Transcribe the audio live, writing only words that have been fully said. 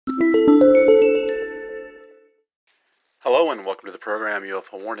Hello and welcome to the program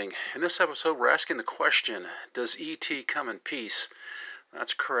UFO Warning. In this episode, we're asking the question, does ET come in peace?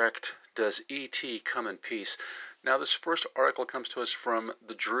 That's correct. Does ET come in peace? Now, this first article comes to us from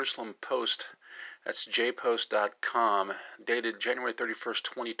the Jerusalem Post. That's jpost.com, dated January 31st,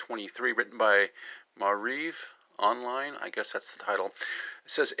 2023, written by Mariv Online. I guess that's the title. It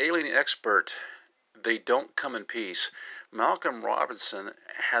says, Alien Expert, they don't come in peace. Malcolm Robinson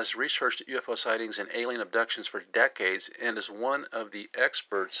has researched UFO sightings and alien abductions for decades and is one of the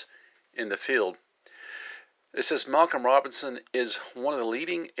experts in the field. It says Malcolm Robinson is one of the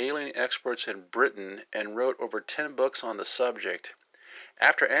leading alien experts in Britain and wrote over 10 books on the subject.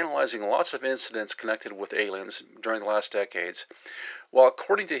 After analyzing lots of incidents connected with aliens during the last decades, while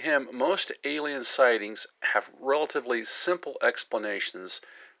according to him most alien sightings have relatively simple explanations,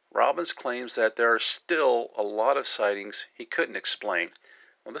 Robbins claims that there are still a lot of sightings he couldn't explain.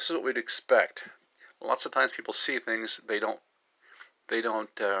 Well, this is what we'd expect. Lots of times people see things, they don't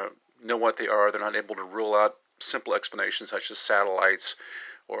know what they are. They're not able to rule out simple explanations such as satellites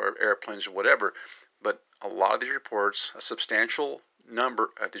or airplanes or whatever. But a lot of these reports, a substantial number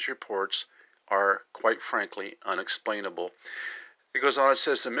of these reports, are quite frankly unexplainable. It goes on, it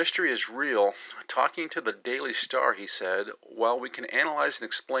says, the mystery is real. Talking to the Daily Star, he said, while we can analyze and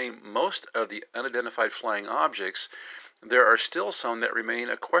explain most of the unidentified flying objects, there are still some that remain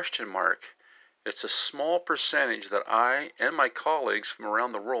a question mark. It's a small percentage that I and my colleagues from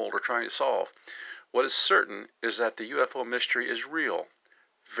around the world are trying to solve. What is certain is that the UFO mystery is real,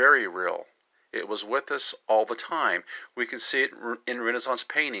 very real. It was with us all the time. We can see it in Renaissance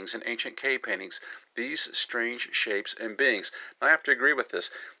paintings and ancient cave paintings, these strange shapes and beings. Now, I have to agree with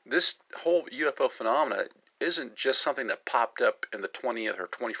this. This whole UFO phenomena isn't just something that popped up in the 20th or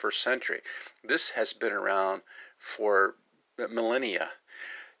 21st century. This has been around for millennia.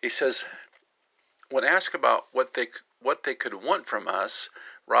 He says, when asked about what they could want from us,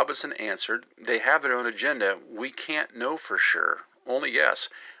 Robinson answered, they have their own agenda. We can't know for sure. Only yes.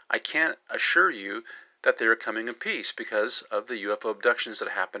 I can't assure you that they are coming in peace because of the UFO abductions that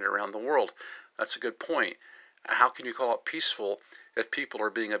happen around the world. That's a good point. How can you call it peaceful if people are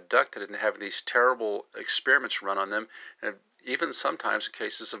being abducted and having these terrible experiments run on them, and even sometimes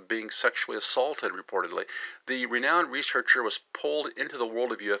cases of being sexually assaulted, reportedly? The renowned researcher was pulled into the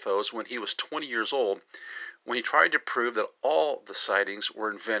world of UFOs when he was 20 years old, when he tried to prove that all the sightings were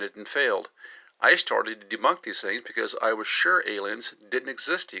invented and failed. I started to debunk these things because I was sure aliens didn't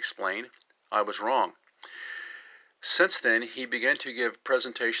exist, he explained. I was wrong. Since then, he began to give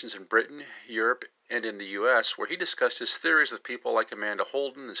presentations in Britain, Europe, and in the U.S., where he discussed his theories with people like Amanda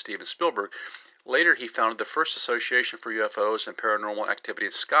Holden and Steven Spielberg. Later, he founded the first association for UFOs and paranormal activity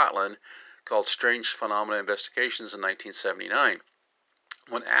in Scotland, called Strange Phenomena Investigations, in 1979.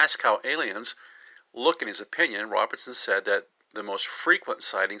 When asked how aliens look in his opinion, Robertson said that the most frequent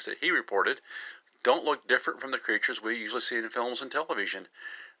sightings that he reported don't look different from the creatures we usually see in films and television.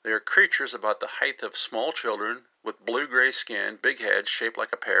 They are creatures about the height of small children with blue-gray skin, big heads shaped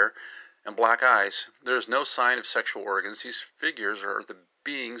like a pear, and black eyes. There is no sign of sexual organs. These figures are the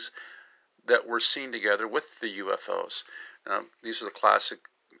beings that were seen together with the UFOs. These are the classic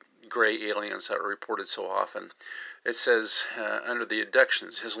gray aliens that are reported so often. It says, under the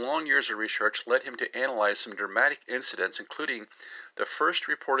abductions, his long years of research led him to analyze some dramatic incidents, including the first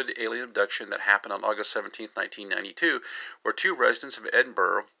reported alien abduction that happened on August 17, 1992, where two residents of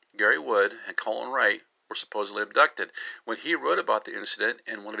Edinburgh, Gary Wood and Colin Wright, were supposedly abducted. When he wrote about the incident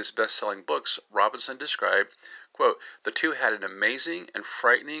in one of his best-selling books, Robinson described, quote, the two had an amazing and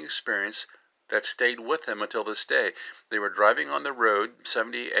frightening experience that stayed with them until this day. They were driving on the road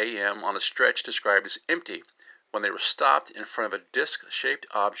 70 a.m. on a stretch described as empty when they were stopped in front of a disc-shaped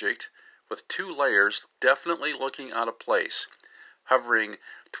object with two layers definitely looking out of place, hovering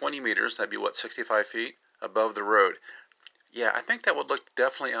 20 meters, that'd be what, 65 feet, above the road. Yeah, I think that would look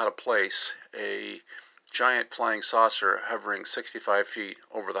definitely out of place, a giant flying saucer hovering 65 feet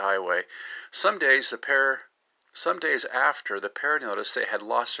over the highway. Some days after, the pair noticed they had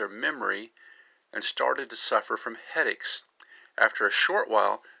lost their memory and started to suffer from headaches. After a short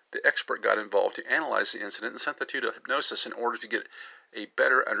while, the expert got involved to analyze the incident and sent the two to hypnosis in order to get a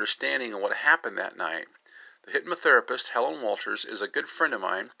better understanding of what happened that night. The hypnotherapist, Helen Walters, is a good friend of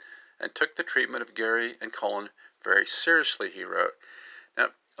mine and took the treatment of Gary and Colin very seriously, he wrote. Now,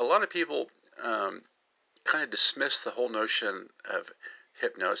 a lot of people kind of dismiss the whole notion of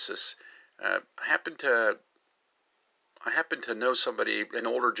hypnosis. I happen to know somebody, an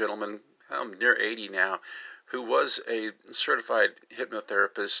older gentleman, near 80 now, who was a certified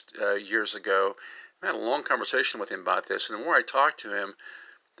hypnotherapist years ago. I had a long conversation with him about this, and the more I talked to him,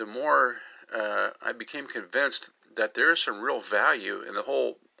 the more I became convinced that there is some real value in the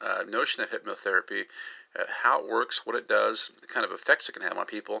whole notion of hypnotherapy, how it works, what it does, the kind of effects it can have on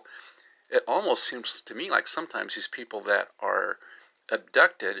people. It almost seems to me like sometimes these people that are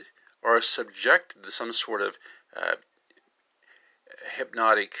abducted are subjected to some sort of uh,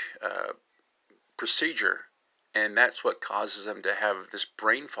 hypnotic procedure, and that's what causes them to have this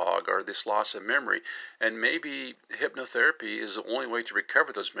brain fog or this loss of memory. And maybe hypnotherapy is the only way to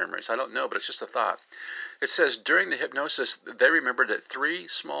recover those memories. I don't know, but it's just a thought. It says during the hypnosis, they remembered that three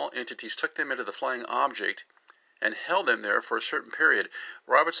small entities took them into the flying object and held them there for a certain period.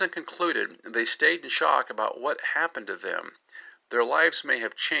 Robertson concluded they stayed in shock about what happened to them. Their lives may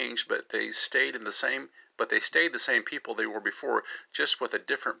have changed, but they stayed the same people they were before, just with a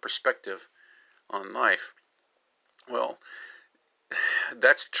different perspective on life. Well,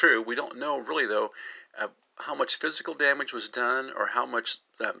 that's true. We don't know really, though, how much physical damage was done or how much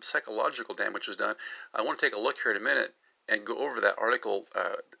psychological damage was done. I want to take a look here in a minute and go over that article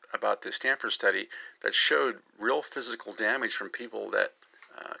about the Stanford study that showed real physical damage from people that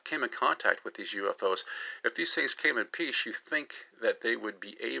came in contact with these UFOs. If these things came in peace, you think that they would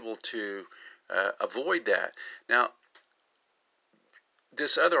be able to avoid that. Now,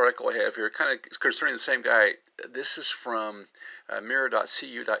 this other article I have here, kind of concerning the same guy, this is from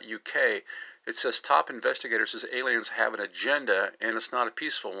mirror.cu.uk. It says top investigators says aliens have an agenda and it's not a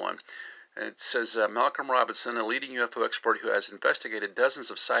peaceful one. And it says Malcolm Robinson, a leading UFO expert who has investigated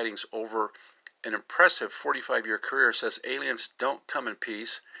dozens of sightings over an impressive 45-year career, says aliens don't come in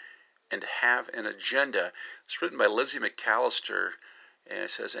peace and have an agenda. It's written by Lizzie McAllister, and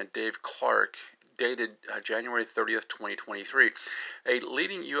it says, and Dave Clark, dated January 30th, 2023. A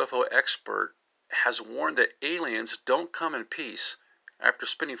leading UFO expert has warned that aliens don't come in peace after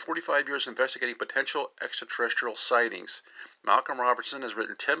spending 45 years investigating potential extraterrestrial sightings. Malcolm Robertson has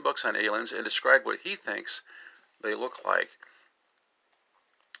written 10 books on aliens and described what he thinks they look like.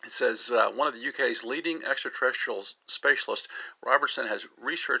 It says one of the UK's leading extraterrestrial specialists, Robertson, has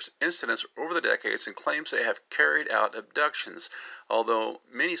researched incidents over the decades and claims they have carried out abductions. Although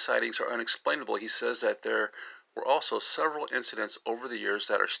many sightings are unexplainable, he says that there were also several incidents over the years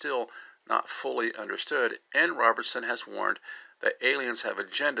that are still not fully understood. And Robertson has warned that aliens have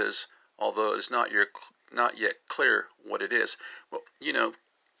agendas, although it is not yet clear what it is. Well,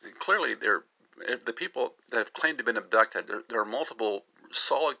 clearly the people that have claimed to have been abducted, there are multiple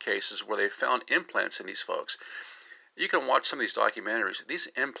solid cases where they found implants in these folks. You can watch some of these documentaries. These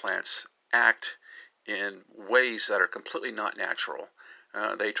implants act in ways that are completely not natural.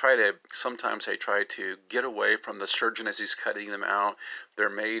 Sometimes they try to get away from the surgeon as he's cutting them out. They're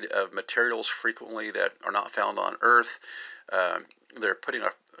made of materials frequently that are not found on Earth. They're putting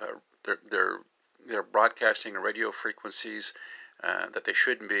they're broadcasting radio frequencies that they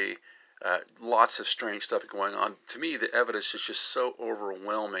shouldn't be. Lots of strange stuff going on. To me, the evidence is just so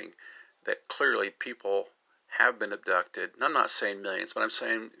overwhelming that clearly people have been abducted. And I'm not saying millions, but I'm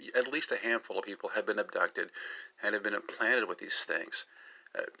saying at least a handful of people have been abducted and have been implanted with these things.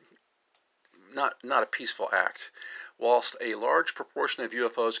 Uh, not a peaceful act. Whilst a large proportion of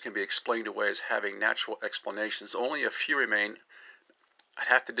UFOs can be explained away as having natural explanations, only a few remain. I'd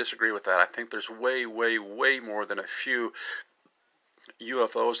have to disagree with that. I think there's way, way, way more than a few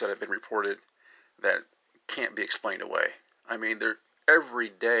UFOs that have been reported that can't be explained away. I mean, every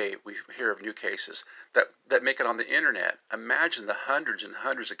day we hear of new cases that make it on the internet. Imagine the hundreds and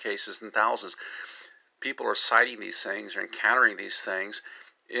hundreds of cases and thousands. People are citing these things or encountering these things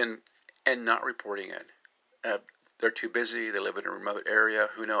and not reporting it. They're too busy. They live in a remote area.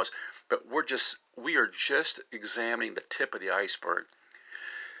 Who knows? But we are just examining the tip of the iceberg.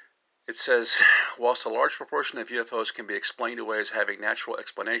 It says, whilst a large proportion of UFOs can be explained away as having natural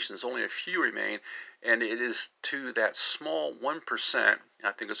explanations, only a few remain, and it is to that small 1%,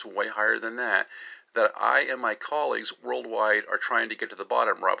 I think it's way higher than that I and my colleagues worldwide are trying to get to the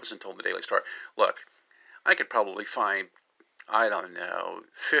bottom, Robinson told the Daily Star. Look, I could probably find, I don't know,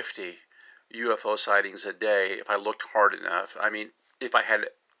 50 UFO sightings a day if I looked hard enough. I mean, let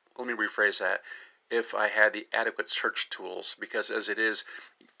me rephrase that, if I had the adequate search tools, because as it is,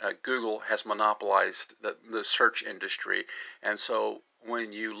 Google has monopolized the search industry, and so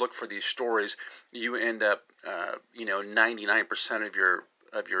when you look for these stories, you end up, 99%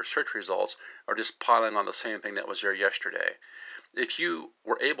 of your search results are just piling on the same thing that was there yesterday. If you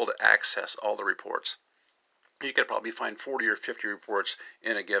were able to access all the reports, you could probably find 40 or 50 reports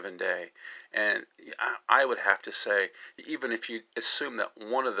in a given day. And I would have to say, even if you assume that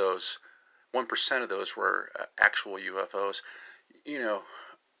 1% of those were actual UFOs, you know,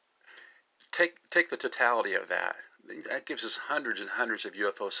 take the totality of that. That gives us hundreds and hundreds of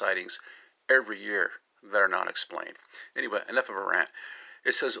UFO sightings every year. that are not explained. Anyway, enough of a rant.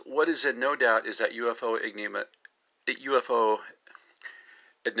 It says, what is in no doubt is that UFO enigma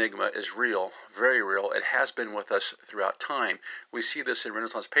is real, very real. It has been with us throughout time. We see this in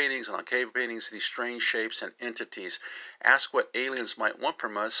Renaissance paintings and on cave paintings, these strange shapes and entities. Ask what aliens might want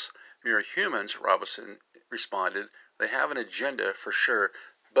from us, mere humans, Robinson responded. They have an agenda for sure,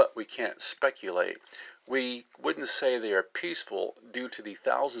 but we can't speculate. We wouldn't say they are peaceful due to the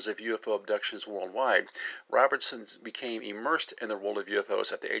thousands of UFO abductions worldwide. Robertson became immersed in the world of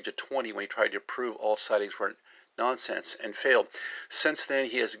UFOs at the age of 20 when he tried to prove all sightings were nonsense and failed. Since then,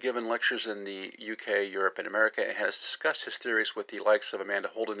 he has given lectures in the UK, Europe, and America and has discussed his theories with the likes of Amanda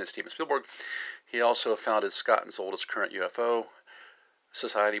Holden and Steven Spielberg. He also founded Scotland's oldest current UFO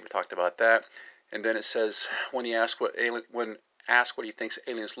society. We talked about that. And then it says, when asked what he thinks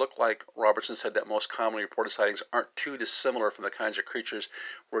aliens look like, Robertson said that most commonly reported sightings aren't too dissimilar from the kinds of creatures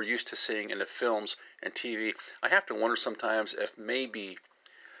we're used to seeing in the films and TV. I have to wonder sometimes if maybe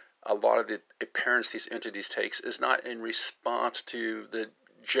a lot of the appearance these entities takes is not in response to the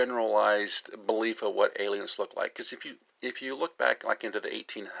generalized belief of what aliens look like. Because if you look back like into the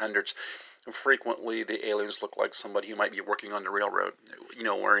 1800s, frequently the aliens look like somebody who might be working on the railroad,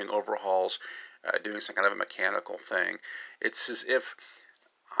 wearing overalls, doing some kind of a mechanical thing. It's as if,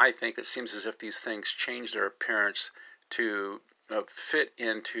 I think it seems as if these things change their appearance to fit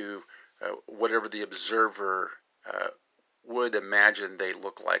into whatever the observer would imagine they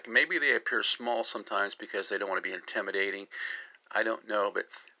look like. Maybe they appear small sometimes because they don't want to be intimidating. I don't know, but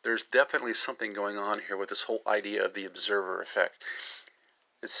there's definitely something going on here with this whole idea of the observer effect.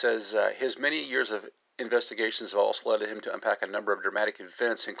 It says his many years of investigations have also led him to unpack a number of dramatic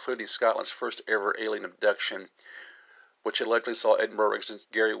events, including Scotland's first ever alien abduction, which allegedly saw Edinburgh residents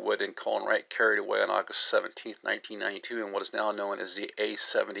Gary Wood and Colin Wright carried away on August 17, 1992, in what is now known as the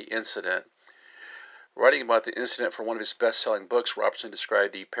A-70 incident. Writing about the incident for one of his best-selling books, Robertson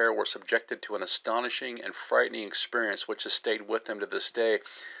described the pair were subjected to an astonishing and frightening experience which has stayed with them to this day.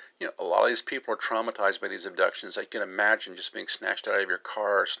 A lot of these people are traumatized by these abductions. I can imagine just being snatched out of your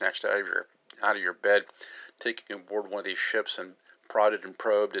car, snatched out of your bed, taken aboard one of these ships and prodded and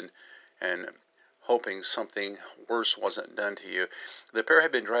probed and hoping something worse wasn't done to you. The pair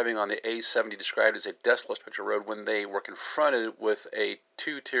had been driving on the A-70, described as a desolate stretch of road, when they were confronted with a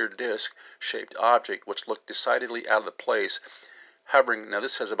two-tiered disc-shaped object which looked decidedly out of place, hovering. Now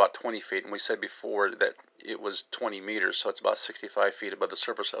this says about 20 feet, and we said before that it was 20 meters, so it's about 65 feet above the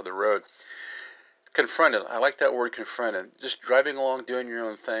surface of the road. Confronted. I like that word, confronted. Just driving along, doing your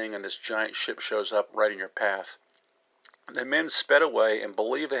own thing, and this giant ship shows up right in your path. The men sped away and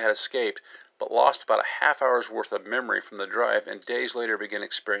believed they had escaped, but lost about a half hour's worth of memory from the drive and days later began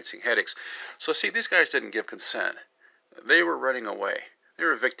experiencing headaches. So see, these guys didn't give consent. They were running away. They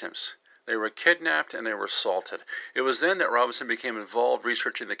were victims. They were kidnapped and they were assaulted. It was then that Robinson became involved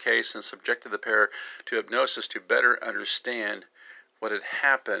researching the case and subjected the pair to hypnosis to better understand what had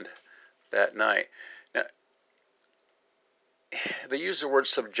happened that night. Now, they use the word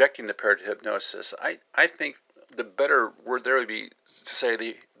subjecting the pair to hypnosis. I think the better word there would be to say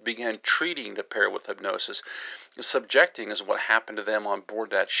they began treating the pair with hypnosis. Subjecting is what happened to them on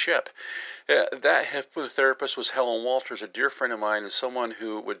board that ship. That hypnotherapist was Helen Walters, a dear friend of mine and someone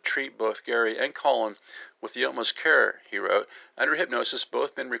who would treat both Gary and Colin with the utmost care, he wrote. Under hypnosis,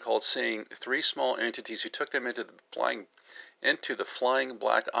 both men recalled seeing three small entities who took them into the flying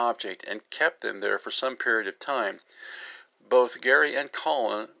black object and kept them there for some period of time. Both Gary and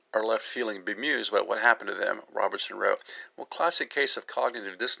Colin are left feeling bemused by what happened to them, Robertson wrote. Well, classic case of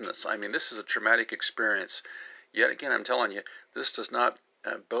cognitive dissonance. I mean, this is a traumatic experience. Yet again, I'm telling you, this does not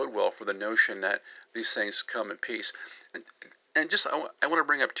bode well for the notion that these things come in peace. And just, I want to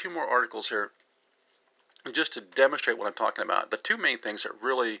bring up two more articles here just to demonstrate what I'm talking about. The two main things that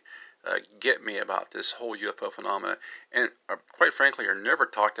really get me about this whole UFO phenomena, and quite frankly, are never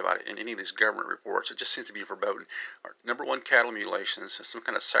talked about in any of these government reports. It just seems to be verboten. Number one, cattle mutilations, some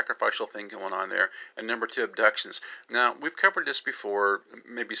kind of sacrificial thing going on there, and number two, abductions. Now, we've covered this before,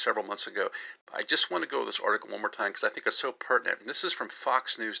 maybe several months ago. I just want to go over this article one more time because I think it's so pertinent. This is from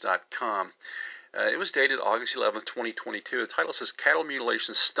FoxNews.com. It was dated August 11, 2022. The title says, Cattle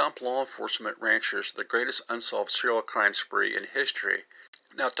Mutilations Stump Law Enforcement Ranchers, the Greatest Unsolved Serial Crime Spree in History.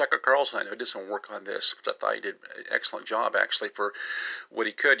 Now, Tucker Carlson, I know, did some work on this, which I thought he did an excellent job, actually, for what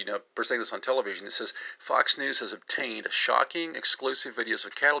he could, presenting this on television. It says, Fox News has obtained shocking, exclusive videos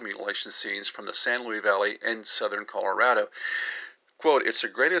of cattle mutilation scenes from the San Luis Valley in southern Colorado. Quote, it's the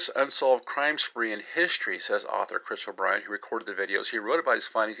greatest unsolved crime spree in history, says author Chris O'Brien, who recorded the videos. He wrote about his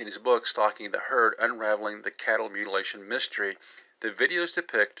findings in his book, Stalking the Herd, Unraveling the Cattle Mutilation Mystery. The videos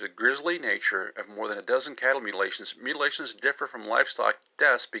depict the grisly nature of more than a dozen cattle mutilations. Mutilations differ from livestock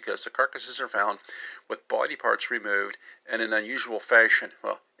deaths because the carcasses are found with body parts removed in an unusual fashion,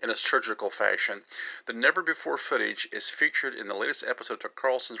 well, in a surgical fashion. The never-before footage is featured in the latest episode of Tucker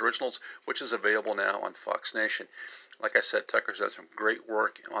Carlson's Originals, which is available now on Fox Nation. Like I said, Tucker's done some great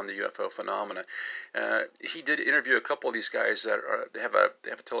work on the UFO phenomena. He did interview a couple of these guys that they have a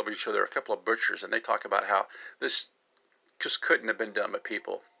television show. There are a couple of butchers, and they talk about how this just couldn't have been done by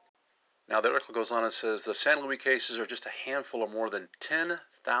people. Now, the article goes on and says the San Luis cases are just a handful of more than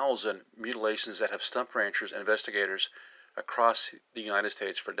 10,000 mutilations that have stumped ranchers and investigators across the United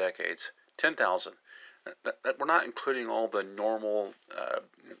States for decades. 10,000. We're not including all the normal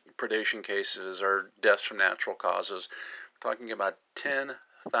predation cases or deaths from natural causes. We're talking about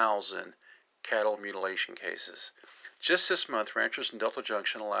 10,000 cattle mutilation cases. Just this month, ranchers in Delta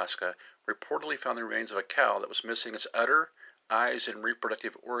Junction, Alaska, reportedly found the remains of a cow that was missing its udder, eyes, and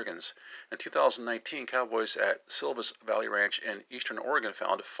reproductive organs. In 2019, cowboys at Silva's Valley Ranch in eastern Oregon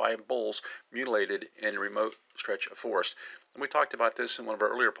found 5 bulls mutilated in a remote stretch of forest. And we talked about this in one of our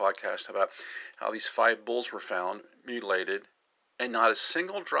earlier podcasts about how these 5 bulls were found mutilated and not a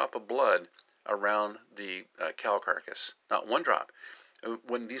single drop of blood around the cow carcass. Not one drop.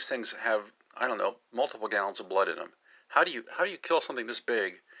 When these things have, I don't know, multiple gallons of blood in them. How do you kill something this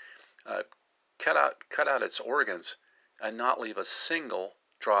big, cut out its organs, and not leave a single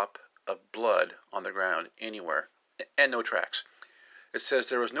drop of blood on the ground anywhere, and no tracks? It says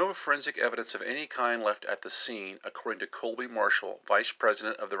there was no forensic evidence of any kind left at the scene, according to Colby Marshall, vice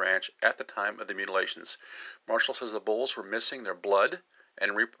president of the ranch at the time of the mutilations. Marshall says the bulls were missing their blood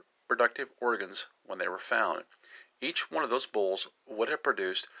and reproductive organs when they were found. Each one of those bulls would have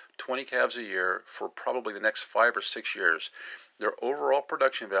produced 20 calves a year for probably the next 5 or 6 years. Their overall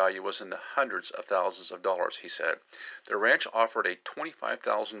production value was in the hundreds of thousands of dollars, he said. The ranch offered a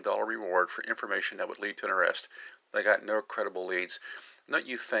 $25,000 reward for information that would lead to an arrest. They got no credible leads. Don't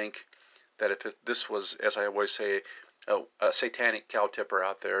you think that if this was, as I always say, a satanic cow tipper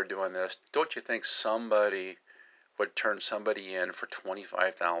out there doing this, don't you think somebody would turn somebody in for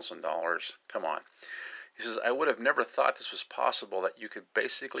 $25,000? Come on. He says, I would have never thought this was possible, that you could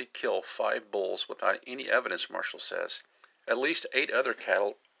basically kill 5 bulls without any evidence, Marshall says. At least 8 other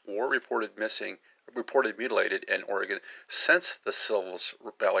cattle were reported mutilated in Oregon since the Silva's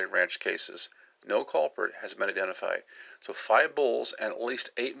Valley Ranch cases. No culprit has been identified. So 5 bulls and at least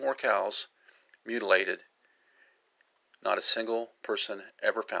 8 more cows mutilated. Not a single person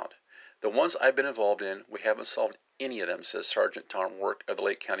ever found. The ones I've been involved in, we haven't solved any of them, says Sergeant Tom Work of the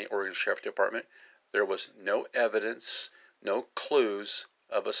Lake County, Oregon Sheriff Department. There was no evidence, no clues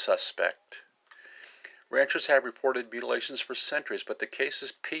of a suspect. Ranchers have reported mutilations for centuries, but the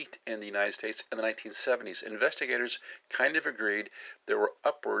cases peaked in the United States in the 1970s. Investigators kind of agreed there were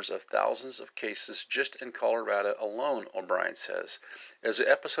upwards of thousands of cases just in Colorado alone, O'Brien says. As the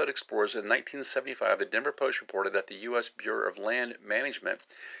episode explores, in 1975, the Denver Post reported that the U.S. Bureau of Land Management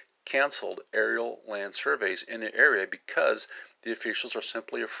canceled aerial land surveys in the area because the officials are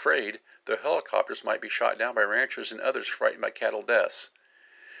simply afraid their helicopters might be shot down by ranchers and others frightened by cattle deaths.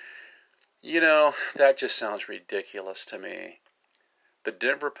 You know, that just sounds ridiculous to me. The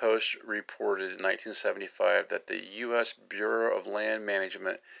Denver Post reported in 1975 that the U.S. Bureau of Land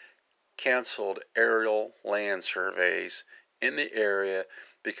Management canceled aerial land surveys in the area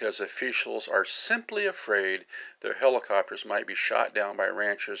because officials are simply afraid their helicopters might be shot down by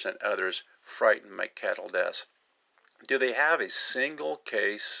ranchers and others frightened by cattle deaths. Do they have a single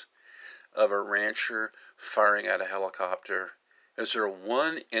case of a rancher firing at a helicopter? Is there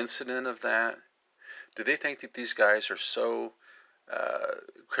one incident of that? Do they think that these guys are so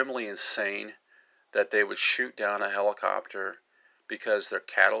criminally insane that they would shoot down a helicopter because their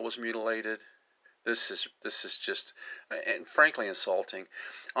cattle was mutilated? This is just, and frankly, insulting.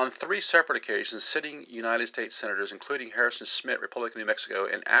 On 3 separate occasions, sitting United States senators, including Harrison Schmitt, Republican of New Mexico,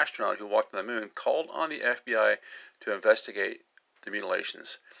 an astronaut who walked on the moon, called on the FBI to investigate the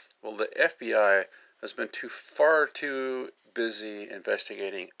mutilations. Well, the FBI has been far too busy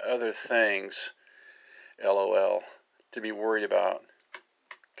investigating other things, LOL, to be worried about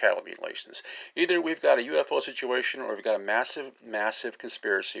cattle mutilations. Either we've got a UFO situation or we've got a massive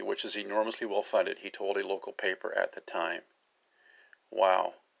conspiracy, which is enormously well funded, he told a local paper at the time.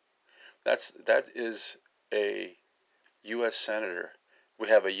 Wow. That is a U.S. senator. We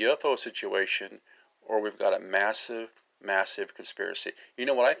have a UFO situation or we've got a massive conspiracy. You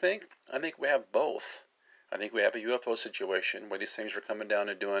know what I think? I think we have both. I think we have a UFO situation where these things are coming down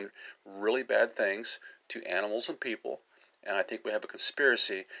and doing really bad things to animals and people. And I think we have a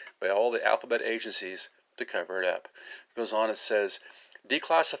conspiracy by all the alphabet agencies to cover it up. It goes on, it says,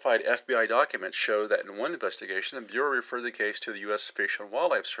 declassified FBI documents show that in one investigation, the Bureau referred the case to the U.S. Fish and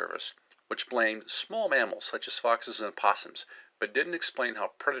Wildlife Service, which blamed small mammals such as foxes and opossums, but didn't explain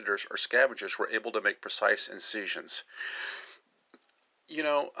how predators or scavengers were able to make precise incisions. You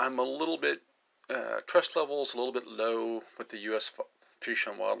know, I'm a little bit, trust levels a little bit low with the U.S. Fish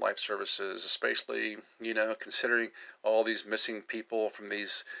and Wildlife Services, especially, you know, considering all these missing people from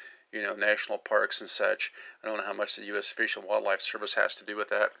these, you know, national parks and such. I don't know how much the U.S. Fish and Wildlife Service has to do with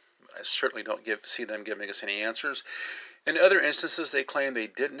that. I certainly don't see them giving us any answers. In other instances, they claim they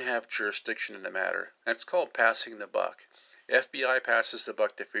didn't have jurisdiction in the matter. That's called passing the buck. FBI passes the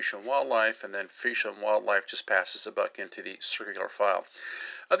buck to Fish and Wildlife, and then Fish and Wildlife just passes the buck into the circular file.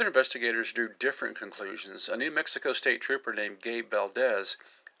 Other investigators drew different conclusions. A New Mexico state trooper named Gabe Valdez,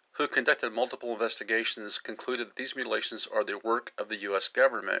 who conducted multiple investigations, concluded that these mutilations are the work of the U.S.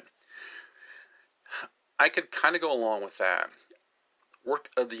 government. I could kind of go along with that. Work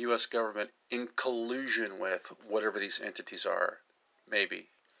of the U.S. government in collusion with whatever these entities are, maybe.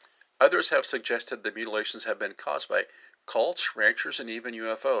 Others have suggested the mutilations have been caused by cults, ranchers, and even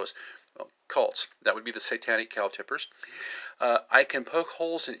UFOs. Well, cults, that would be the satanic cow tippers. I can poke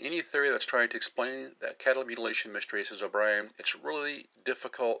holes in any theory that's trying to explain that cattle mutilation mystery, says O'Brien. It's really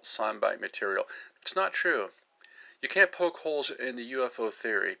difficult soundbite material. It's not true. You can't poke holes in the UFO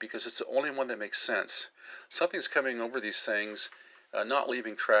theory because it's the only one that makes sense. Something's coming over these things, not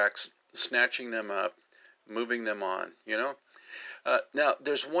leaving tracks, snatching them up, moving them on, you know? Now,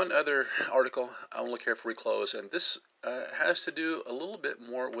 there's one other article I want to look here before we close, and this has to do a little bit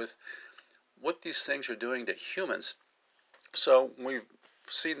more with what these things are doing to humans. So we've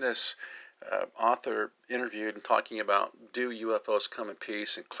seen this author interviewed and talking about, do UFOs come in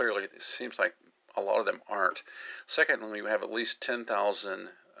peace? And clearly it seems like a lot of them aren't. Secondly, we have at least 10,000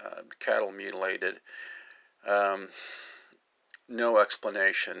 cattle mutilated. No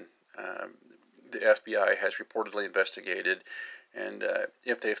explanation. The FBI has reportedly investigated, and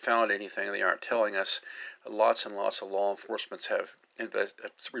if they found anything, they aren't telling us. Lots and lots of law enforcement have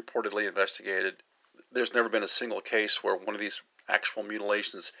reportedly investigated. There's never been a single case where one of these actual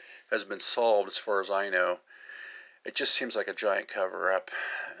mutilations has been solved, as far as I know. It just seems like a giant cover-up.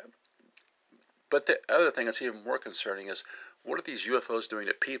 But the other thing that's even more concerning is, what are these UFOs doing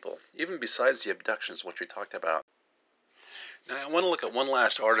to people, even besides the abductions, which we talked about? Now, I want to look at one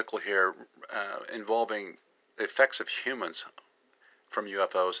last article here involving the effects of humans from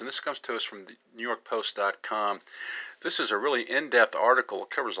UFOs, and this comes to us from NewYorkPost.com. This is a really in-depth article. It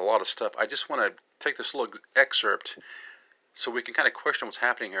covers a lot of stuff. I just want to take this little excerpt so we can kind of question what's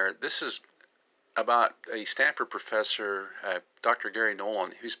happening here. This is about a Stanford professor, Dr. Gary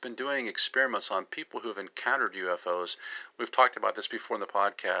Nolan, who's been doing experiments on people who have encountered UFOs. We've talked about this before in the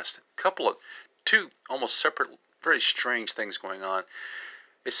podcast. Two almost separate, very strange things going on.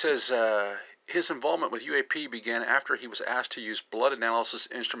 It says his involvement with UAP began after he was asked to use blood analysis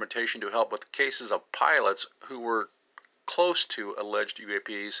instrumentation to help with cases of pilots who were close to alleged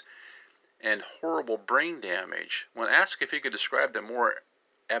UAPs and horrible brain damage. When asked if he could describe the more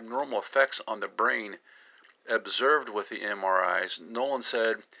abnormal effects on the brain observed with the MRIs, Nolan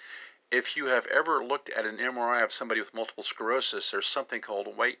said, if you have ever looked at an MRI of somebody with multiple sclerosis, there's something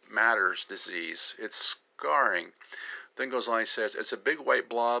called white matters disease. It's scarring. Then goes on, he says, it's a big white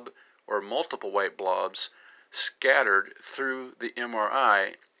blob or multiple white blobs scattered through the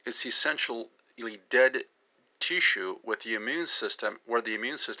MRI. It's essentially dead tissue with the immune system, where the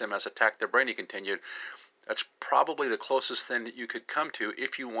immune system has attacked the brain, he continued. That's probably the closest thing that you could come to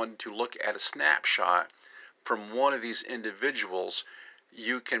if you wanted to look at a snapshot from one of these individuals.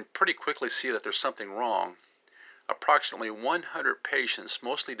 You can pretty quickly see that there's something wrong. Approximately 100 patients,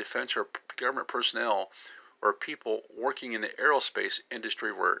 mostly defense or government personnel or people working in the aerospace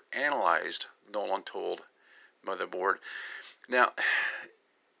industry, were analyzed, Nolan told Motherboard. Now,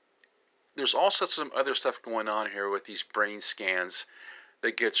 there's also some other stuff going on here with these brain scans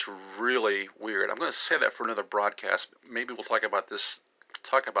that gets really weird. I'm going to say that for another broadcast. Maybe we'll talk about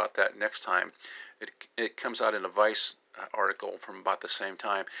that next time. It comes out in a Vice article from about the same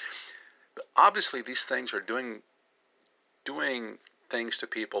time. But obviously, these things are doing things to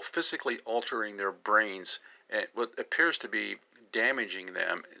people, physically altering their brains, and what appears to be damaging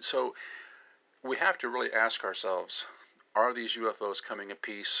them. So we have to really ask ourselves, are these UFOs coming in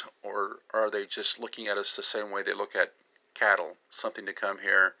peace, or are they just looking at us the same way they look at cattle? Something to come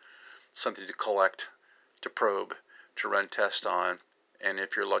here, something to collect, to probe, to run tests on, and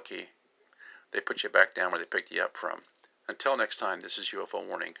if you're lucky, they put you back down where they picked you up from. Until next time, this is UFO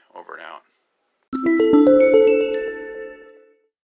Warning, over and out.